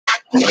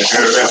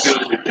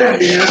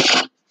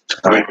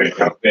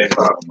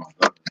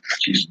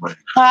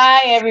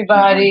Hi,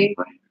 everybody.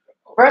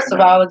 First of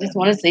all, I just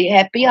want to say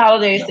happy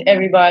holidays to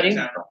everybody.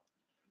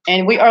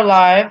 And we are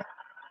live.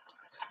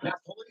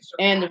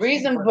 And the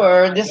reason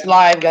for this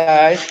live,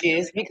 guys,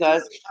 is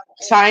because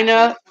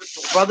China,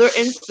 brother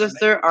and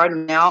sister, are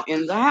now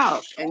in the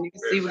house. And you can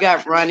see we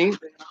got Ronnie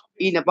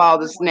eating up all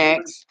the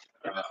snacks.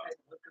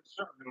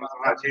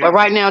 But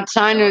right now,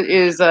 China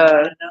is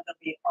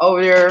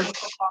over there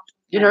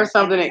getting her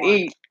something to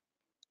eat.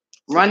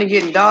 Ronnie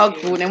getting dog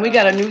food, and we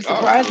got a new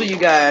surprise for you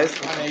guys.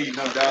 I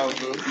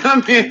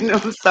mean,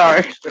 I'm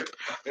sorry.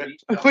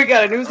 We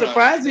got a new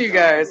surprise for you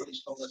guys.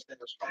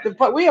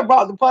 We have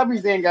brought the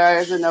puppies in,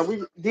 guys, and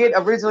we did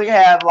originally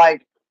have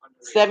like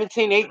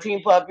 17,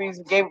 18 puppies.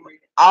 We gave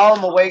all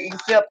of them away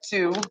except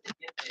two.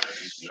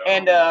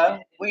 And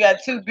we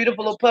got two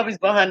beautiful little puppies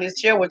behind this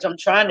chair, which I'm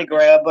trying to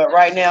grab. But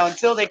right now,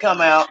 until they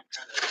come out,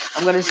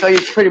 I'm going to show you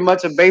pretty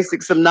much a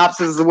basic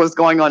synopsis of what's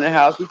going on in the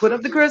house. We put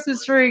up the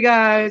Christmas tree,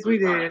 guys. We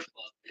did.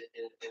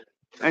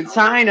 And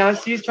China,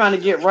 she's trying to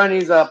get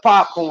Ronnie's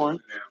popcorn,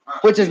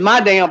 which is my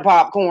damn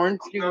popcorn.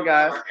 Excuse me,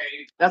 guys.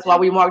 That's why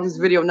we marked this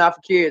video not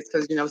for kids,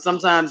 because, you know,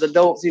 sometimes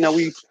adults, you know,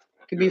 we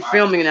could be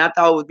filming, and I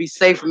thought it would be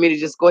safe for me to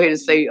just go ahead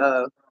and say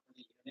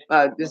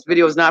this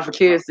video is not for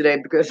kids today,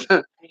 because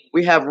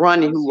we have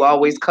Ronnie who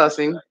always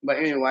cussing. But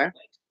anyway,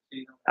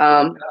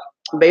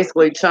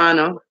 basically,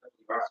 China,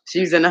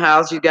 she's in the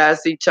house. You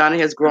guys see China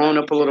has grown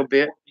up a little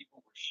bit.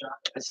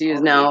 She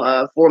is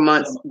now 4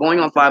 months, going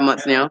on 5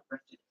 months now.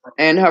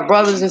 And her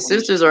brothers and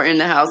sisters are in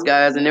the house,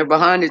 guys, and they're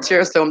behind the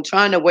chair. So I'm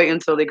trying to wait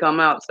until they come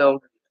out.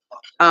 So,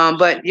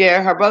 but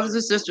yeah, her brothers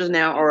and sisters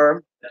now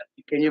are,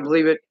 can you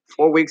believe it,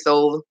 4 weeks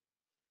old,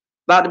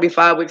 about to be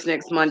 5 weeks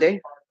next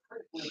Monday.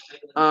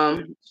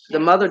 The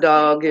mother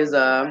dog is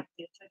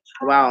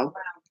wow,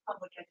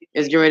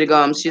 is getting ready to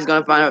go. She's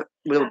gonna find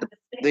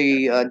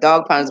the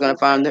dog pound is gonna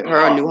find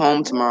her a new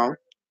home tomorrow.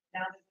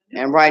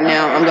 And right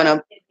now, I'm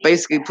gonna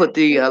basically put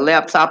the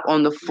laptop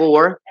on the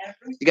floor.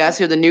 You guys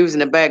hear the news in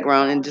the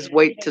background, and just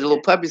wait till the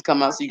little puppies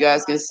come out so you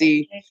guys can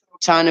see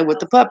China with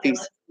the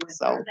puppies.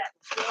 So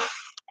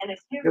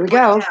here we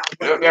go.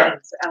 Yeah.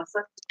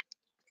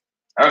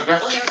 Well,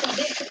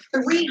 this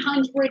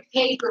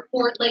 300-page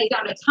report lays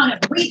out a ton of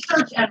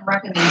research and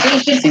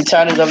recommendations. See,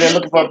 China's over there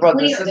looking for a brother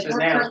and sister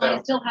now.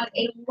 So. Still have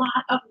a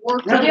lot of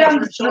work to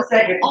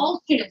do. All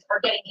students are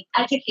getting the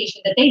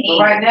education that they need.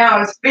 But right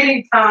now, it's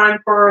feeding time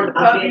for the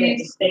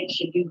puppies. They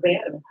should do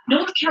better.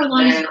 North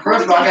Carolina's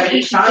current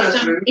education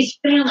system is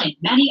failing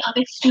many of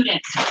its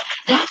students.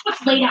 That's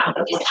what's laid out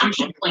in this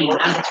action plan,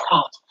 as it's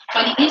called,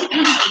 by the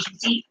independent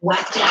agency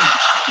West End.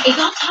 It's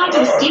all tied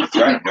to a state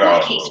Supreme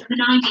Court case from the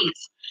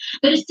 90s.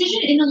 The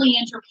decision in the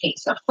Leander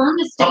case affirmed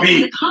the state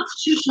has a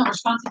constitutional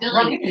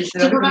responsibility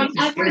to provide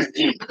every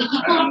student with an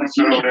equal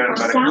opportunity for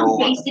sound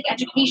basic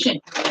education,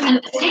 and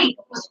that the state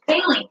was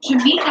failing to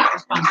meet that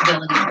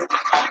responsibility.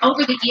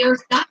 Over the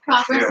years, that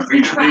progress has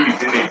been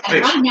tracked,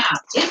 and right now,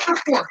 this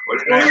report,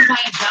 ordered by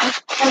a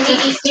judge,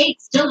 says the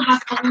state still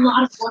has a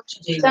lot of work to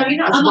do.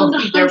 Among the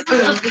hundreds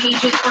of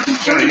pages are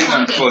concerning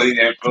funding.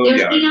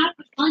 There's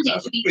inadequate funding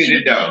to be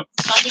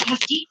funding has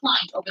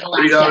declined over the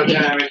last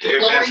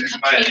decade, lowering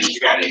companies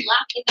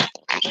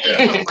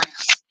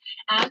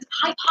I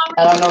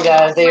don't know,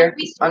 guys. They're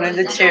under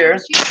the chair.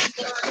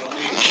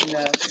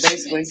 And,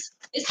 basically,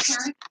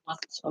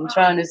 I'm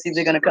trying to see if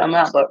they're going to come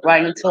out, but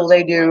right until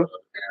they do,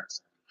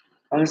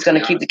 I'm just going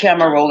to keep the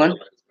camera rolling.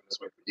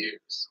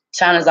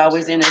 China's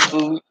always in her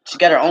food. She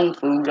got her own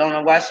food. I don't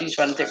know why she's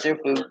trying to take their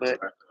food, but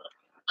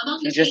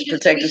she just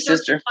protect her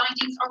sister.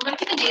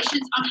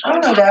 I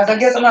don't know, guys. I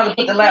guess I'm going to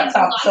put the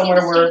laptop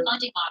somewhere where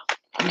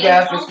you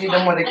guys can see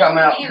them when they come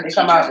out. They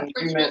come out in a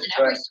few minutes,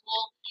 but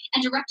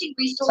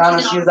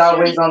China, she's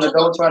always on the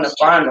go trying to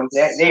find them.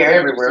 They're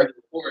everywhere.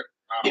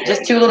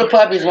 Just two little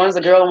puppies. One's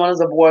a girl and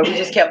one's a boy. We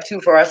just kept two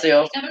for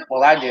ourselves.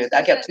 Well, I did.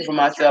 I kept two for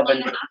myself,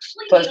 and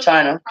plus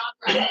China.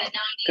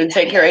 Couldn't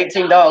take care of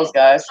 18 dogs,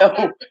 guys. So,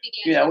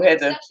 you know, we had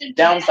to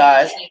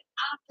downsize.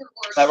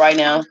 But right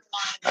now,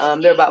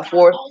 they're about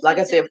 4, like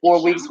I said,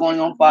 4 weeks going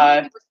on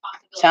 5.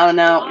 China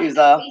now is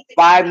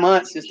 5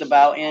 months just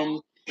about,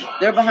 and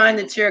they're behind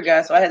the chair,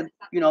 guys. So I had to,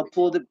 you know,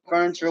 pull the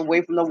furniture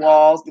away from the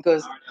walls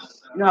because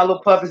you know how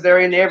little puppies, they're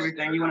in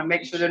everything. You want to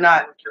make sure they're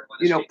not,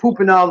 you know,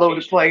 pooping all over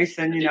the place,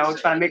 and you know,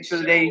 trying to make sure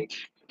that they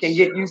can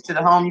get used to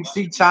the home. You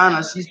see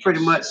China, she's pretty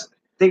much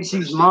thinks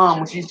she's mom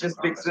when she's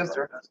just big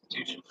sister.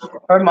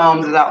 Her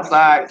mom's is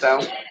outside,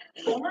 so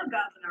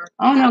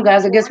I don't know,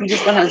 guys. I guess we're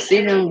just gonna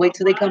see them and wait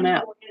till they come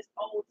out.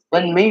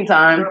 But in the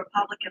meantime,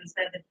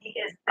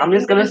 I'm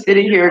just gonna sit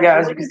in here,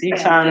 guys. You can see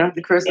China,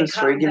 the Christmas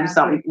tree. Give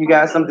you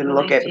guys something to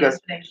look at because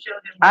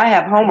I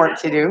have homework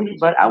to do.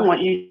 But I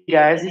want you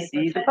guys to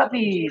see the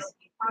puppies.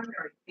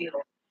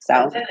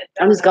 So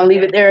I'm just gonna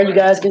leave it there, and you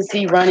guys can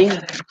see Ronnie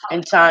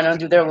and China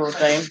do their little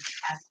thing.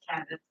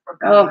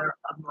 Oh,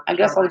 I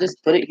guess I'll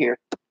just put it here.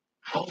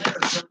 Come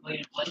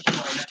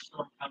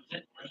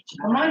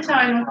on,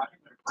 China.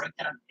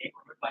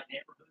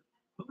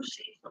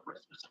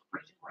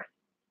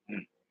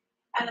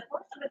 And the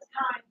first of its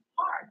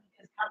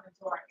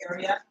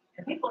area,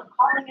 and people are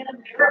calling it a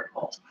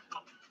miracle.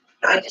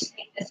 I just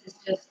think this is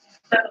just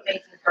so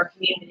amazing for our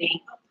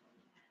community.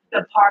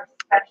 The park's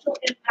special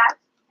impact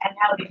and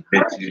how it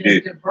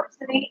encourages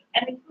diversity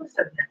and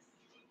inclusiveness.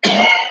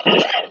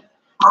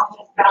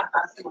 Almost got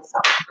us to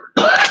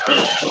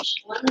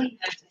Lily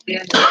had to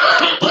stand up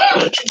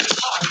and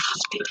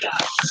speak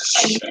up,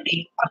 and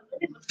many are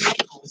living with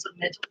labels of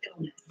mental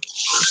illness.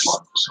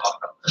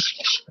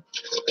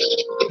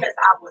 Because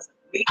I wasn't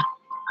weak,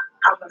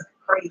 I wasn't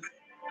crazy.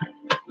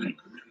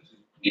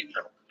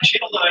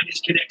 Channel 9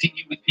 is connecting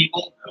you with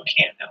people who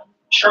can help.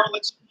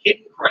 Charlotte's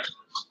Hidden Crisis.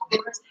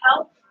 There is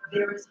help,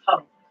 there is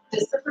hope.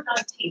 December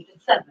 19th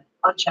at 7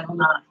 on Channel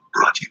 9.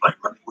 Brought to you by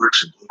Running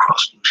Works and Blue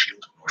Cross Blue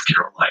Shield of North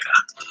Carolina.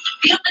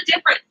 Feel the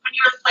difference when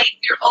you replace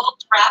your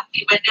old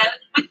drafty windows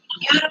with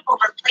beautiful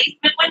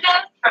replacement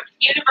windows from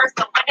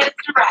Universal Windows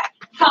Direct.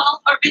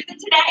 Call or visit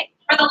today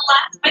for the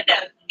last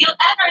windows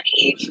you'll ever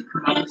need.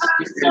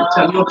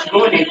 Universal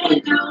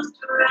Windows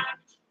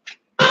Direct.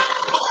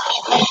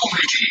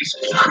 Ladies,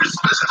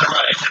 Christmas has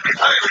arrived at the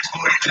Pirates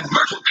Voyage in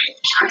Myrtle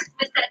Beach.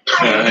 Christmas at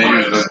Pirates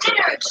Voyage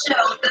Dinner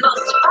Show, the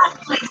most fun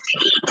place to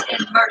eat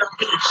in Myrtle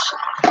Beach.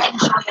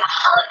 Enjoy the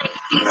holiday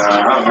season.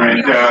 Travel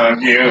through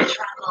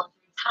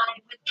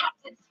time with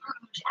Captain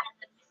Scrooge and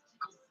the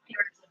mystical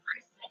spirits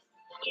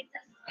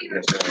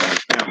of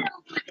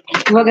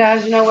Christmas. Well, guys,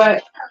 you know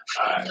what?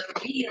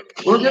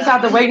 We'll just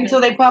have to wait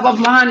until they pop up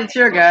behind the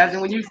chair, guys.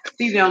 And when you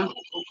see them,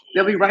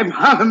 they'll be right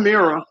behind the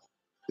mirror.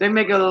 They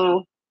make a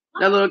little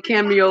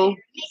cameo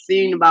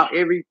scene about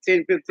every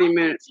 10, 15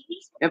 minutes.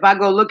 If I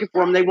go looking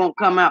for them, they won't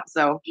come out.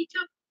 So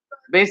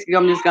basically,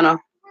 I'm just going to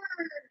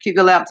keep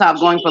the laptop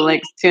going for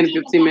like 10 to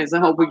 15 minutes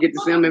and hope we get to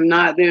see them. If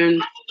not,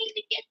 then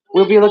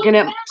we'll be looking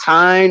at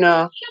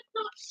China.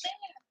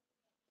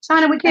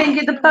 China, we can't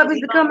get the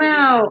puppies to come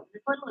out.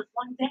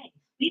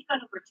 We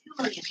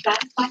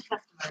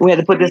had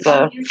to put this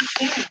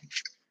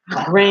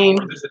green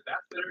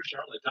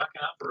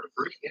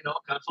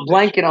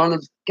blanket on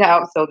the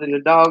couch so that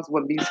the dogs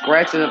wouldn't be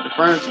scratching up the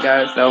furniture,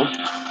 guys. So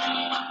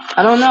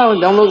I don't know.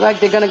 Don't look like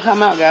they're gonna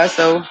come out, guys.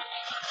 So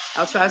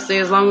I'll try to stay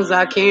as long as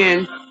I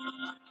can.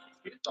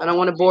 I don't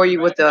want to bore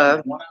you with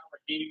no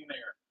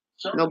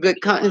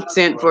good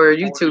content for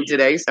YouTube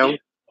today. So,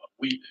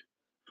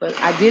 but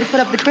I did put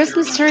up the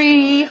Christmas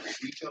tree.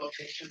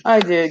 I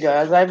did,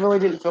 guys. I really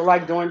didn't feel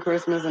like doing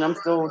Christmas, and I'm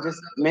still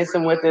just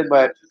messing with it.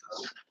 But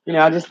you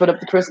know, I just put up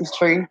the Christmas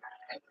tree.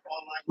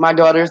 My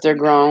daughters, they're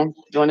grown,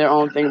 doing their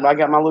own thing. But I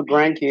got my little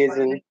grandkids,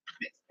 and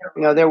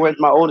you know, they're with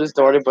my oldest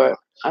daughter. But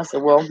I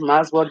said, well, might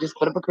as well just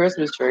put up a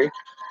Christmas tree,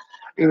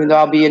 even though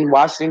I'll be in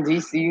Washington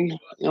D.C., you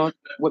know,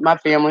 with my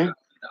family.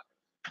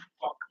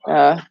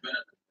 But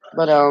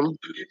you know,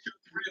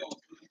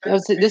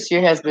 this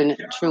year has been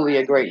truly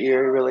a great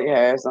year. It really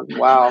has.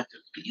 Wow.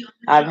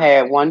 I've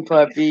had one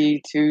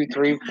puppy, 2,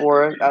 3,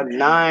 4,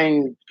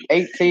 9,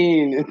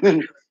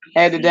 18.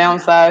 Had to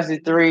downsize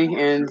to 3,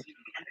 and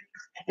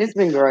it's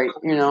been great,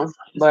 you know.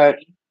 But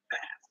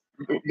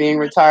being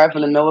retired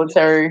from the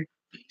military,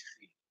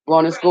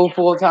 going to school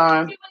full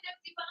time,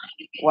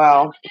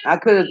 wow. I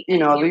could, you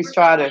know, at least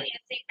try to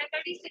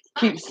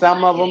keep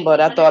some of them,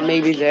 but I thought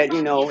maybe that,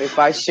 you know, if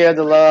I share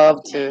the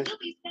love to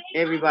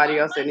everybody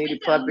else that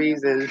needed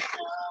puppies, and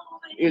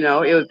you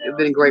know, it's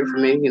been great for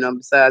me, you know,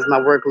 besides my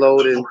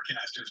workload. And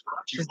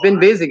it's been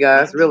busy,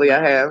 guys. Really, I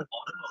have.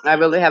 I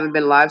really haven't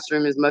been live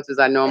streaming as much as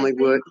I normally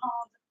would.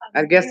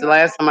 I guess the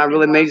last time I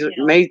really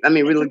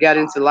really got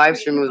into live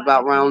streaming was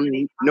about around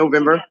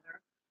November.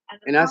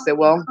 And I said,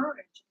 well,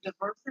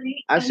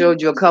 I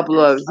showed you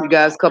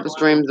guys a couple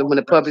streams of when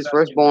the puppy's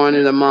first born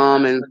and the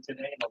mom, and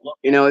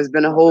you know, it's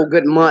been a whole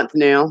good month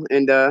now,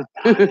 and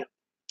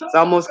it's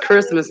almost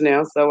Christmas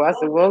now. So I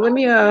said, well, let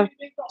me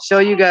show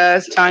you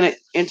guys China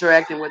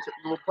interacting with the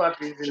little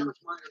puppies, and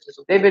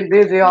they've been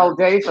busy all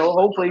day. So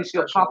hopefully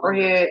she'll pop her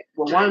head.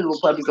 Well, one of the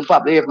little puppies will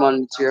pop their head from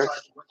under the chair.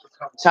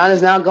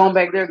 China's now going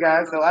back there,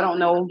 guys. So I don't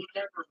know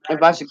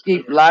if I should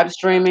keep live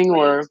streaming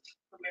or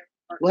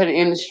go ahead and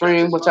end the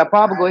stream, which I'll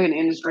probably go ahead and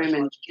end the stream.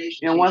 And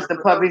you know, once the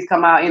puppies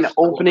come out in the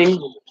opening,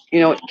 you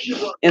know,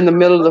 in the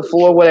middle of the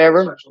floor,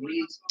 whatever,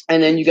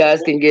 and then you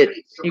guys can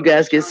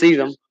see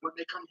them.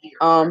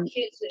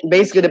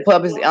 Basically the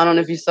puppies, I don't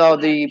know if you saw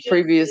the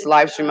previous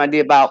live stream I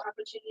did about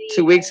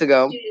 2 weeks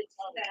ago.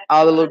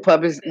 All the little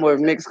puppies were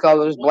mixed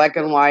colors, black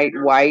and white.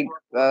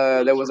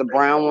 There was a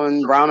brown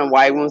and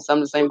white one, some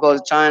of the same color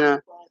as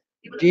China.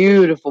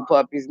 Beautiful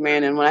puppies,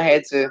 man. And when I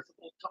had to,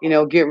 you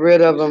know, get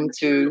rid of them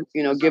to,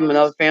 you know, give them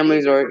to other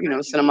families or, you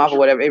know, send them off or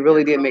whatever, it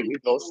really did make me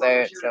feel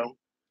sad. So,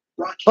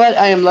 but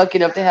I am lucky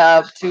enough to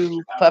have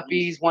 2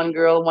 puppies, 1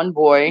 girl, 1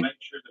 boy,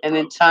 and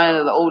then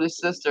China, the oldest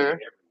sister.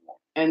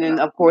 And then,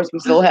 of course, we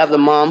still have the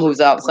mom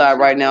who's outside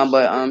right now,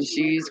 but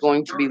she's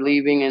going to be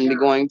leaving and be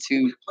going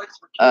to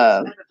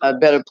a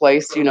better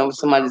place, you know,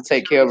 somebody to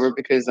take care of her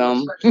because I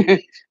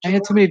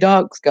had too many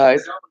dogs,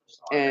 guys,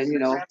 and you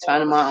know,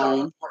 China my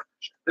own.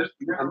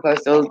 And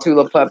plus those 2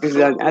 little puppies,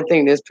 I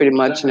think that's pretty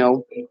much, you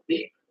know,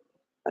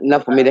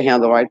 enough for me to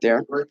handle right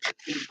there.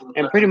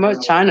 And pretty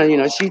much China, you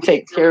know, she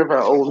takes care of her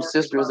old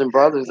sisters and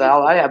brothers.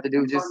 All I have to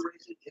do is just,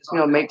 you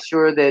know, make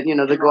sure that, you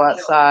know, they go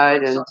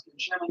outside and,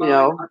 you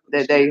know,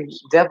 that they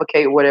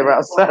defecate whatever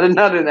outside and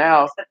not in the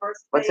house.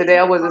 But today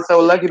I wasn't so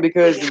lucky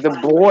because the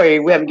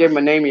boy, we haven't given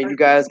him a name yet. You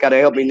guys got to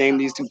help me name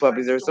these two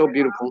puppies. They're so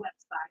beautiful.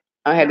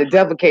 I had to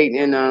defecate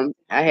and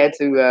I had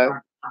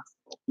to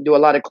do a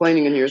lot of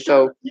cleaning in here.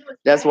 So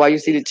that's why you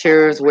see the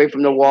chairs away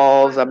from the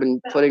walls. I've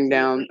been putting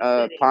down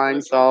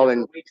pine saw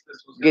and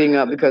getting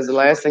up because the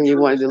last thing you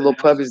want is the little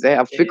puppies to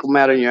have fecal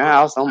matter in your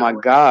house. Oh my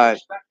God.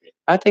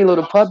 I think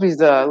little puppies,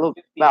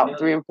 about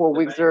 3 and 4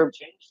 weeks, their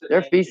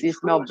feces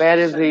smell bad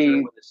as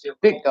the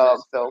big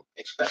dogs. So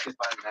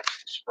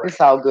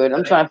it's all good.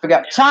 I'm trying to figure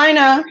out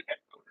China.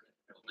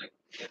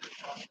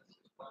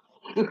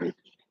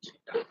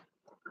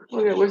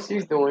 Look at what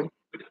she's doing.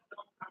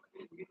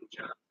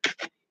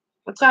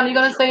 Well, China, you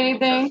gonna say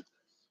anything?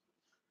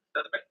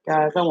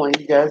 Guys, I want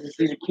you guys to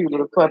see the cute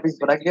little puppies,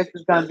 but I guess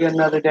it's gonna be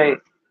another day.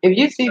 If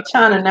you see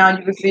China now,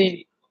 you can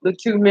see the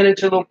 2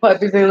 miniature little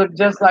puppies. They look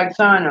just like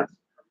China.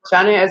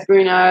 China has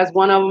green eyes.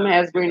 One of them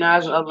has green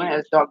eyes. The other one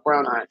has dark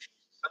brown eyes.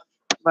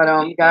 But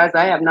guys,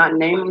 I have not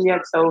named them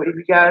yet. So if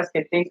you guys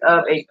can think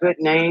of a good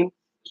name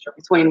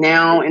between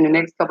now and the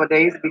next couple of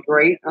days, it'd be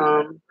great.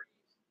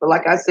 But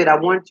like I said, I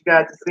want you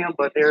guys to see them,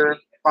 but they're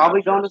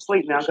probably going to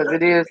sleep now because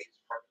it is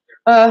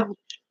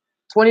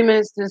 20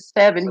 minutes to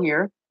 7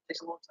 here.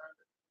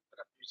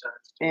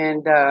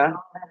 And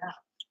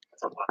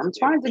I'm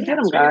trying to get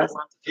them, guys.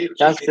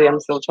 Y'all see, I'm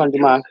still trying to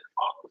do my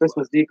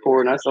Christmas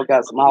decor, and I still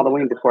got some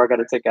Halloween decor I got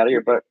to take out of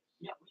here. But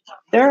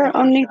they're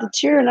underneath the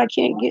chair, and I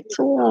can't get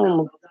to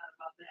them.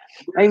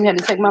 I even had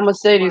to take my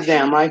Mercedes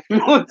down, my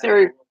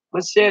military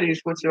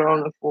machetes, which are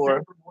on the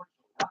floor.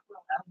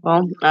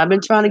 Well, I've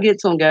been trying to get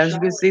to them, guys. You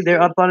can see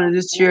they're up under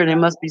this chair, and they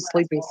must be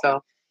sleeping.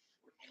 So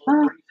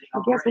I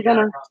guess we're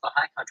gonna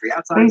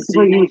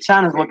basically eat.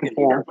 China's looking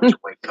for them.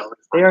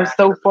 They are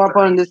so far up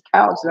on this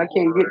couch that I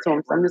can't get to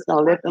them, so I'm just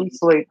gonna let them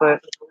sleep.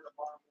 But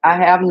I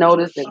have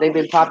noticed that they've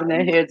been popping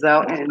their heads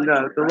out, and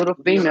the little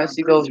female,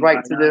 she goes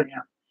right to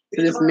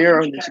this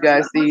mirror that you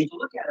guys see.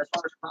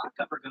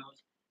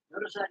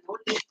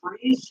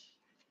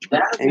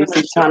 And you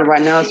see China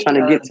right now is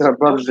trying to get to her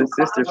brothers and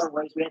sisters.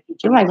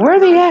 You're like, where are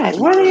they at?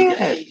 Where are they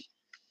at?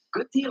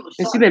 And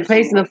she's been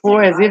pacing the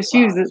floor as if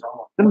she was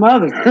the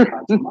mother.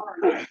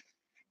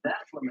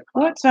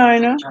 What,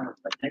 China?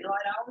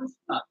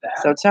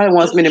 So China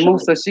wants me to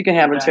move so she can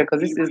have a chair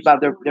because this is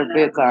about their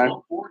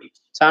bedtime.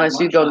 China,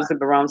 she goes to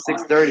sleep around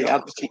 6:30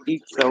 after she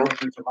eats. So,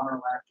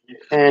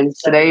 and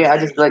today I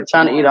just let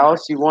China eat all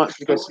she wants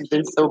because she's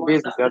been so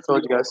busy. So I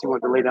told you guys she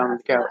wanted to lay down on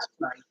the couch.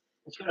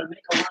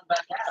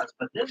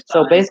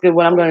 So basically,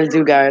 what I'm going to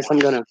do, guys, I'm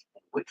going to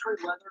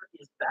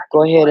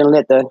go ahead and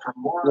let the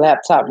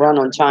laptop run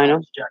on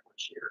China.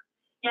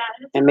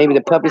 And maybe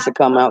the puppies will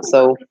come out.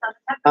 So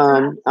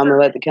I'm going to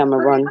let the camera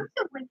run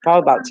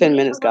probably about 10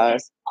 minutes,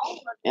 guys.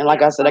 And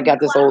like I said, I got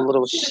this old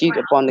little sheet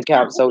up on the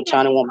couch so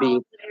China won't be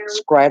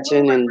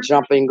scratching and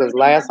jumping. Because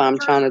last time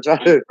China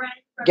tried to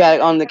get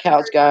on the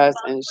couch, guys,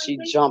 and she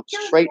jumped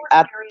straight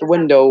out the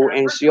window.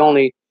 And she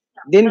only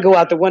didn't go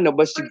out the window,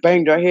 but she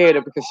banged her head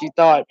up because she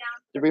thought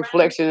the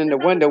reflection in the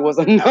window was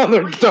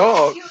another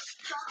dog.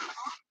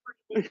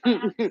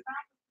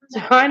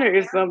 China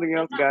is something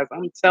else, guys.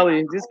 I'm telling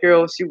you, this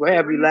girl, she will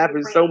have you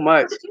laughing so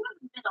much.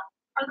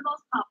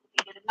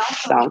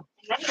 So,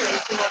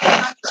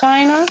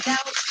 China,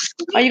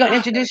 are you going to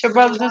introduce your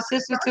brothers and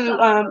sisters to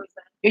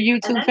your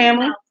YouTube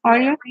family? Are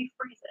you?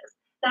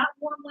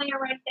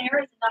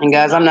 And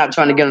guys, I'm not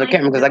trying to get on the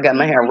camera because I got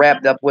my hair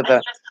wrapped up with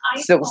a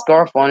silk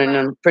scarf on and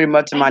I'm pretty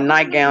much in my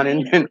nightgown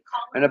and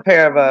a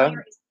pair of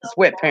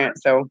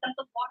sweatpants. So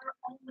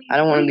I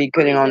don't want to be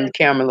getting on the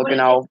camera looking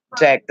all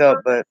jacked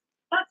up, but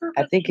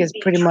I think it's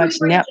pretty much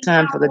nap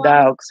time for the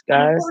dogs,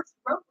 guys.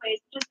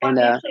 And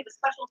the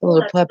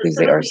little puppies,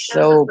 they are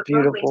so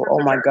beautiful.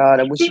 Oh my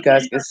God, I wish you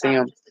guys could see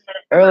them.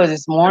 Early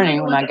this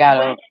morning when I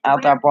got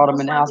out there, I brought them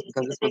in the house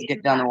because this was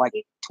getting down to like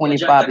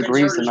 25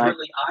 degrees tonight.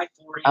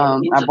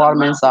 I brought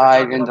them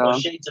inside, and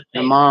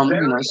the mom,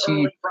 you know,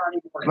 she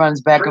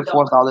runs back and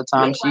forth all the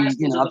time. She,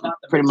 you know,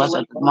 pretty much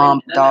like the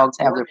mom dogs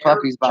have their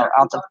puppies about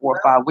after 4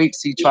 or 5 weeks.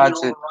 She tried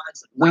to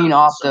wean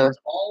off the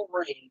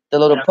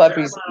little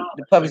puppies.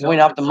 The puppies wean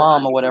off the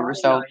mom or whatever.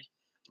 So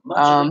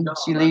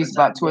she leaves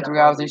about 2 or 3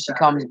 hours and she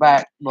comes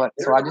back. But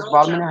so I just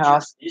brought them in the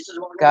house,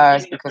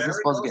 guys, because it's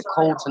supposed to get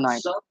cold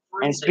tonight.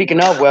 And speaking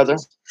of weather,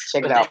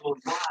 check it out.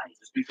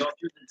 As we go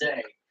through the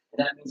day,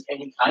 that means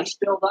any ice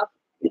buildup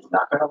is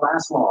not going to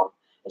last long.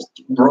 As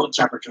road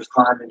temperatures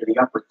climb into the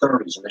upper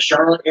 30s in the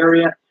Charlotte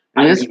area.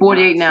 And it's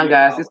 48 now,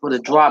 guys. It's going to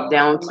drop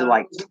down to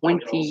like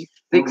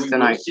 26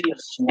 tonight.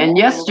 And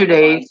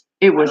yesterday,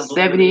 it was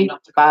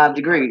 75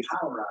 degrees.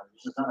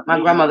 My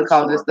grandmother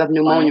calls this stuff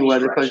pneumonia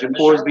weather because your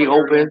pores be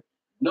open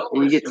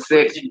and you get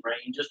sick.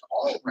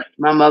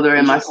 My mother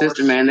and my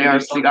sister, man, they are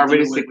sick,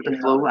 already sick with the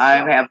flu.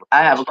 I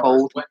have a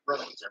cold.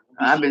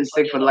 I've been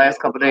sick for the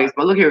last couple of days.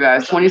 But look here,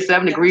 guys,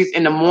 27 degrees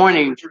in the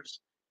morning.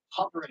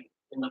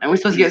 And we're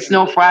supposed to get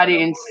snow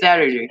Friday and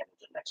Saturday.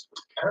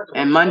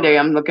 And Monday,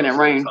 I'm looking at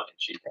rain.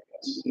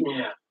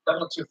 Yeah, that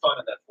looked too fun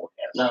in that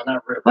forecast. No,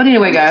 not really. But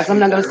anyway, guys, I'm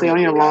not going to stay on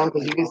here long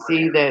because you can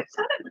see that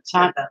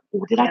time.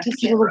 Oh, did I just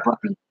see a little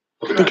puppy?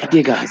 I think I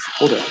did, guys.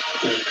 Hold on.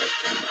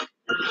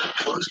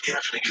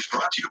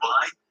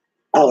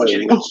 Oh,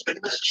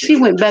 she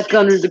went back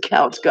under the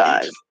couch,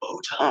 guys.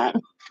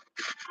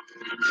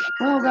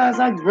 Well, guys,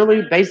 I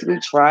really basically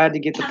tried to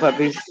get the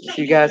puppies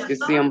so you guys can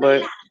see them,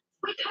 but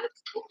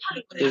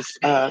it's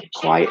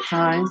quiet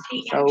time,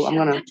 so I'm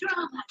gonna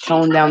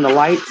tone down the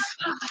lights,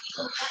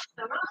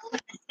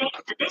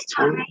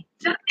 and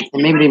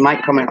maybe they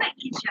might come in.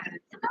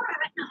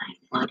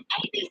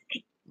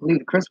 Leave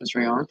the Christmas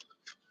tree on.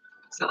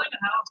 Selling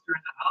a house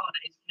during the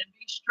holidays can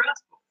be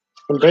stressful.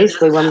 And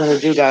basically, what I'm gonna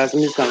do, guys,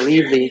 I'm just gonna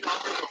leave the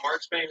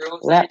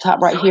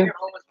laptop right here.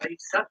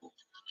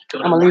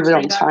 I'm gonna leave it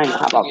on China.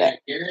 How about that?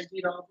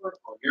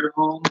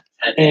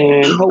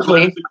 And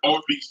hopefully,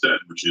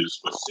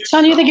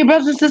 Sean, you think your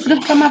brothers and sisters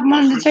can come up from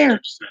under the chair?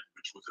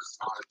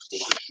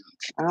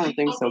 I don't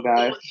think so,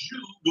 guys.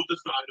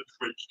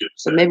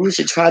 So maybe we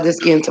should try this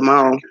again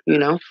tomorrow. You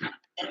know.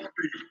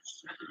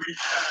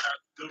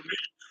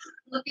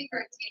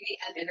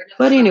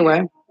 But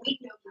anyway,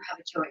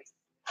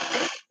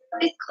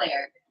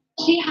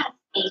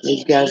 as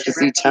you guys can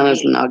see,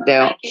 China's knocked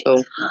out.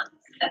 So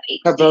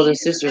her brothers and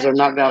sisters are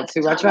knocked out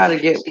too. I try to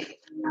get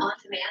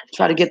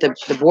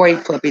the boy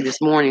puppy this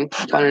morning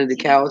up under the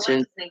couch,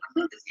 and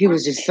he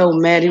was just so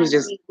mad. He was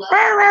just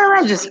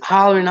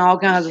hollering all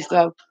kinds of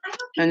stuff.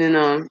 And then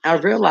I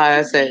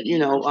realized that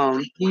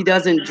he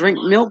doesn't drink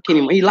milk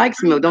anymore. He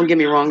likes milk. Don't get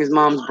me wrong, his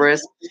mom's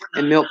breast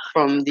and milk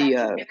from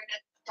the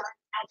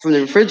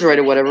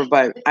refrigerator, or whatever.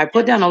 But I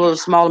put down a little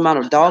small amount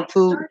of dog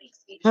food.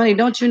 Honey,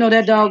 don't you know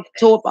that dog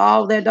tore up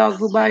all that dog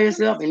food by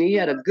himself, and he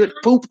had a good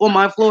poop on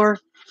my floor.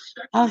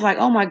 I was like,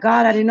 oh my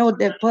God, I didn't know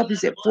that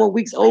puppies at 4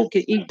 weeks old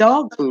could eat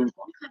dog food.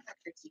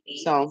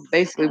 So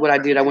basically what I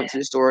did, I went to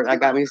the store, I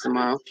got me some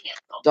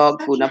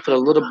dog food, and I put a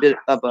little bit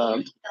of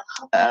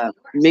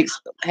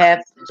mixed half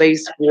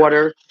base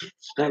water,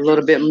 and a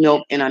little bit of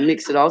milk, and I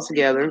mixed it all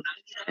together,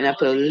 and I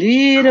put a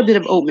little bit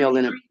of oatmeal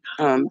in it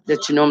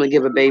that you normally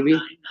give a baby.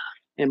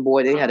 And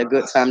boy, they had a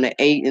good time. They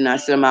ate, and I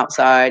set them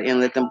outside and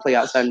let them play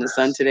outside in the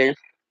sun today.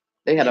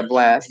 They had a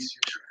blast.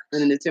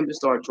 And then the temperature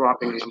started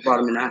dropping, and I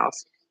brought them in the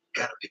house.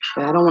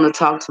 But I don't want to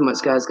talk too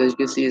much, guys, because you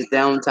can see it's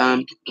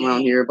downtime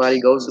around here. Everybody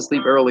goes to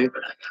sleep early.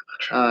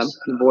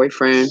 The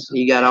boyfriend,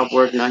 he got off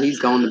work. Now he's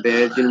going to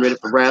bed, getting ready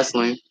for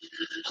wrestling.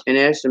 And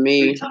as for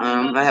me,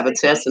 I have a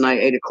test tonight,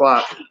 8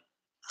 o'clock.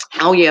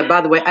 Oh, yeah, by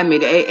the way, I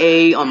made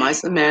an AA on my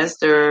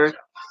semester.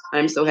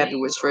 I'm so happy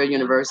with Shred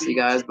University,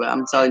 guys, but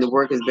I'm telling you, the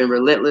work has been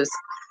relentless.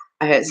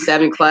 I had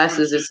 7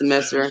 classes this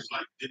semester,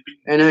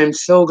 and I'm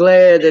so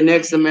glad the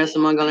next semester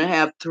I'm going to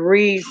have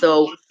 3,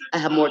 so I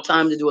have more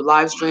time to do a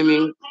live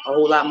streaming, a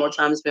whole lot more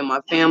time to spend with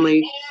my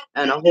family,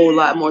 and a whole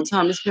lot more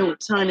time to spend with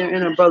Tanya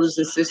and her brothers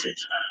and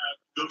sisters.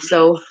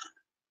 So,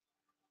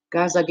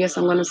 guys, I guess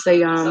I'm going to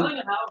say,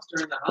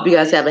 hope you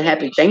guys have a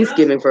happy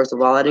Thanksgiving, first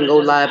of all. I didn't go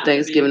live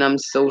Thanksgiving. I'm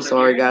so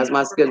sorry, guys.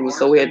 My schedule was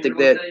so hectic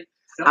that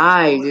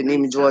I didn't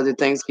even enjoy the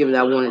Thanksgiving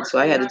I wanted. So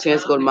I had a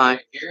chance to go to my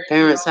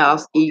parents'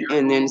 house, eat,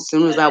 and then as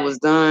soon as I was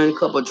done, a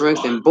couple of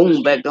drinks, and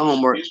boom, back to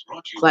homework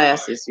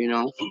classes,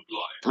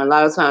 A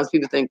lot of times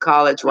people think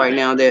college right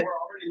now that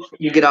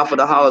you get off of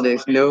the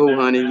holidays. No,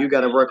 honey, you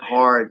got to work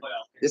hard.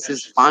 This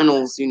is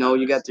finals,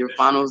 you got your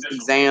finals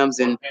exams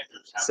and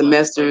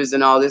semesters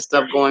and all this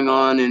stuff going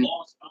on. And,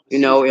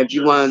 if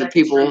you're one of the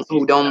people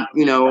who don't,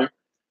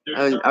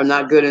 are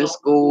not good in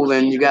school,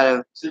 and you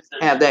gotta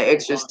have that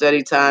extra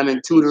study time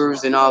and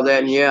tutors and all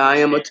that. And yeah, I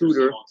am a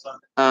tutor.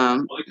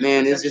 Man,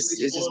 it's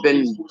just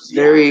been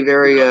very,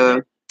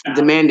 very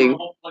demanding.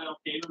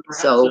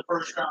 So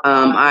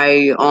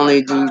I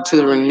only do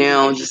tutoring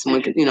now just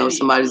when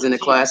somebody's in the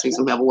class, needs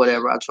some help or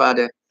whatever. I try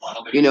to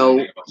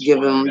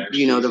give them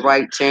the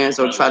right chance,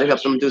 or try to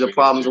help them through the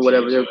problems or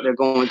whatever they're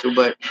going through.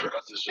 But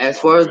as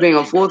far as being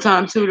a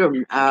full-time tutor,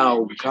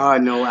 oh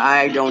God, no,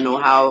 I don't know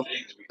how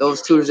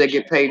those tutors that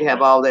get paid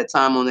have all that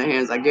time on their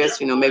hands. I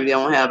guess maybe they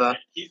don't have a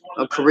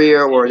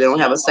career, or they don't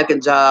have a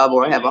second job,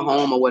 or have a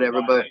home or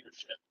whatever. But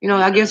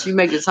I guess you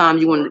make the time.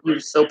 You're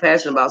so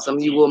passionate about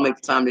something, you will make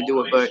the time to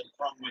do it. But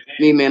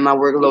me, man, my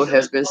workload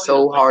has been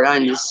so hard.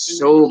 I'm just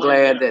so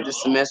glad that the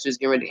semester is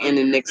getting ready to end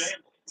in the next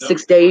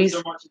 6 days.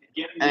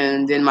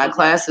 And then my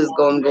classes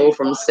going to go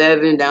from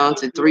 7 down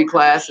to 3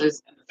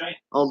 classes.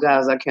 Oh,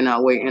 guys, I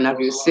cannot wait. And I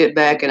can sit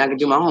back and I can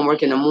do my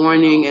homework in the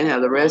morning and have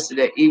the rest of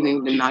the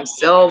evening to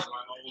myself.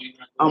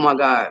 Oh, my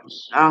God.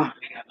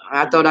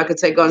 I thought I could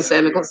take on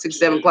 7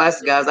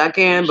 classes, guys. I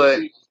can, but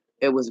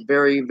it was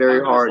very,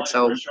 very hard.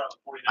 So,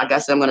 like I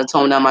said, I'm going to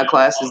tone down my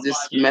classes this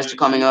semester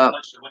coming up.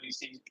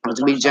 It's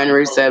to be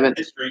January 7th.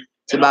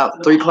 It's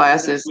about 3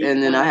 classes,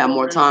 and then I have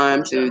more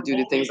time to do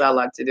the things I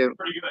like to do.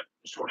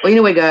 Well,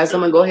 anyway, guys,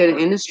 I'm going to go ahead and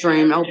end the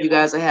stream. I hope you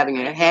guys are having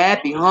a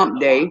happy hump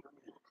day.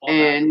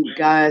 And,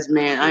 guys,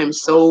 man, I am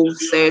so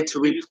sad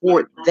to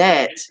report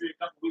that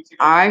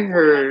I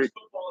heard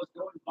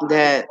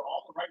that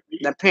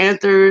The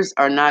Panthers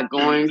are not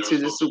going to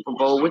the Super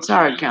Bowl, which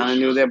I kind of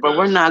knew that, but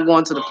we're not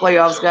going to the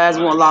playoffs, guys.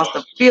 We lost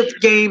the 5th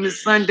game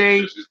this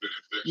Sunday.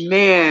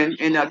 Man,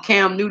 and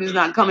Cam Newton's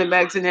not coming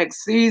back to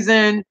next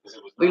season.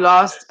 We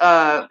lost.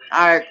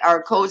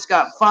 Our coach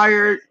got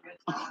fired.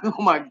 Oh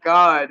my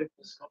God.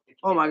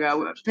 Oh my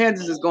God.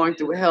 Panthers is going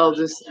through hell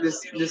this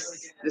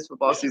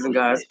football season,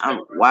 guys.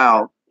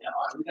 Wow.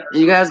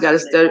 You guys got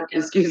to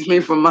excuse me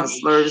for my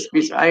slurred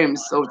speech. I am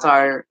so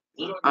tired.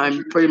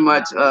 I'm pretty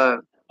much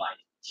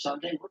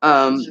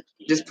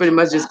just pretty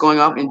much just going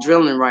off and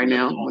drilling right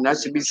now when I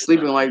should be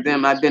sleeping like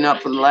them. I've been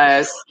up for the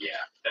last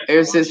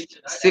ever since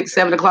 6,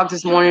 7 o'clock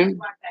this morning,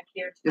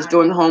 just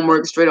doing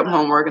homework, straight up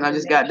homework, and I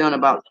just got done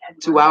about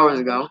 2 hours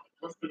ago.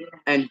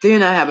 And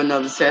then I have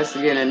another test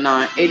again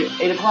at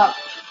 8 o'clock.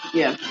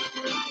 Yeah,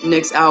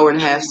 next hour and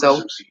a half.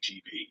 So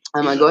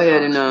I'm gonna go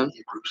ahead and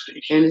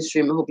end the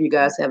stream. I hope you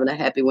guys having a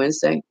happy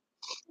Wednesday.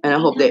 And I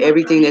hope that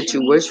everything that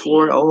you wish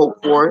for or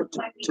hope for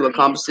to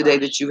accomplish today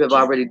that you have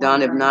already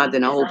done. If not,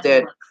 then I hope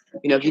that,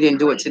 if you didn't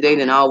do it today,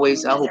 then I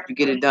hope you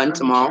get it done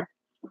tomorrow.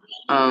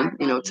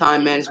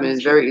 Time management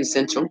is very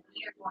essential.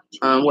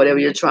 Whatever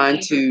you're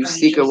trying to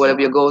seek or whatever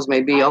your goals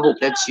may be, I hope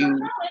that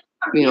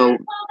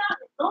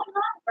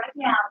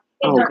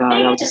oh God,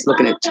 I was just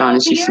looking at China.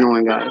 She's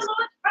snoring, guys.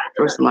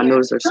 First time I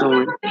noticed her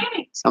snoring.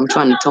 So I'm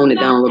trying to tone it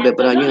down a little bit.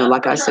 But,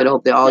 like I said, I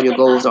hope that all your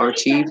goals are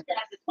achieved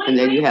and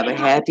that you have a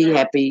happy,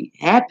 happy,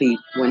 happy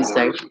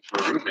Wednesday.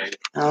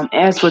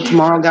 As for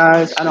tomorrow,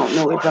 guys, I don't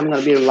know if I'm going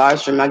to be able to live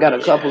stream. I got a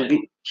couple of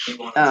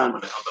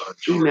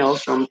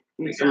emails from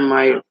some of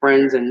my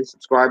friends and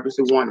subscribers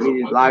who want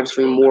me to live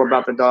stream more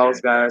about the dogs,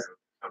 guys.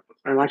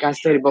 And like I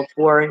stated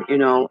before,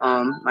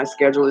 my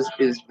schedule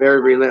is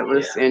very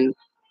relentless. And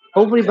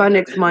hopefully by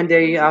next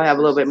Monday, I'll have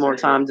a little bit more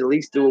time to at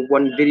least do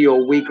one video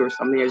a week or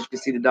something, as you can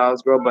see the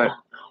dogs grow. But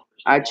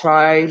I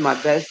try my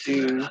best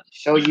to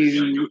show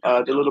you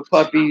the little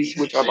puppies,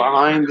 which are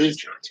behind this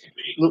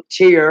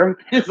chair.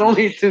 It's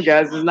only 2,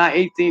 guys. It's not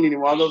 18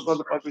 anymore. All those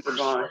other puppies are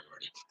gone.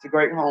 It's a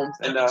great home.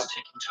 And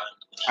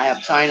I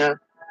have China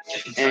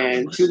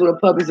and 2 little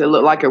puppies that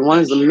look like it. One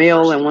is a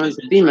male and one is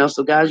a female.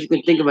 So, guys, you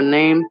can think of a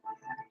name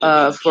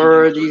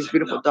for these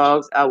beautiful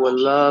dogs. I would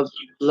love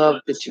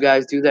that you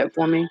guys do that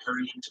for me.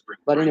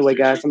 But anyway,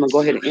 guys, I'm gonna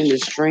go ahead and end the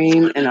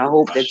stream, and I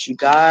hope that you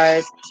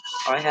guys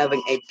are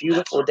having a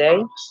beautiful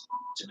day.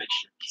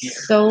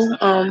 So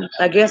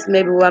I guess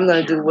maybe what I'm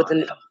gonna do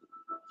within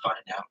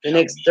the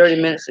next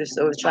 30 minutes or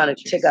so is try to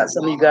check out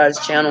some of you guys'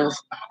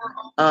 channels,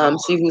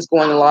 see who's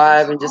going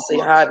live, and just say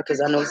hi,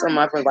 because I know some of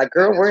my friends are like,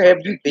 girl, where have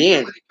you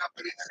been?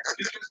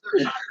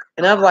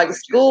 And I'm like,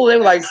 school. They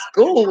were like,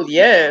 school,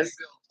 yes.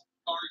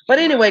 But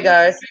anyway,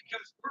 guys,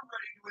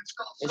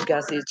 as you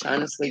guys see, it's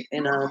trying to sleep.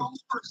 And I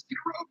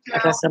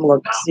guess I'm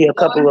going to see a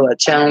couple of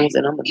channels,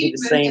 and I'm going to do the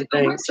same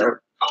thing. So,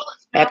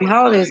 happy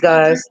holidays,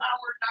 guys.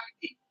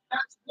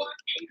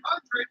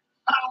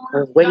 I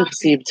was waiting to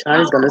see if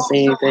China's going to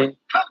say anything.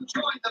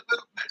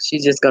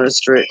 She's just going to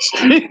stretch.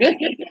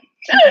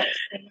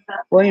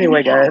 Well,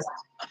 anyway, guys.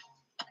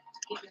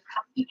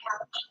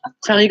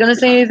 China, you going to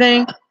say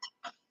anything?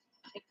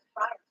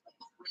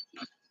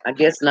 I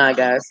guess not,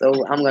 guys.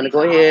 So I'm going to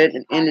go ahead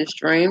and end the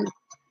stream.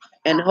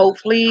 And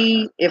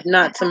hopefully, if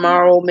not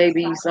tomorrow,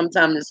 maybe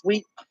sometime this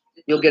week,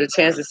 you'll get a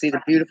chance to see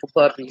the beautiful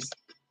puppies.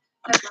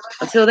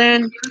 Until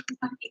then,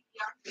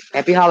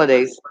 happy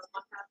holidays.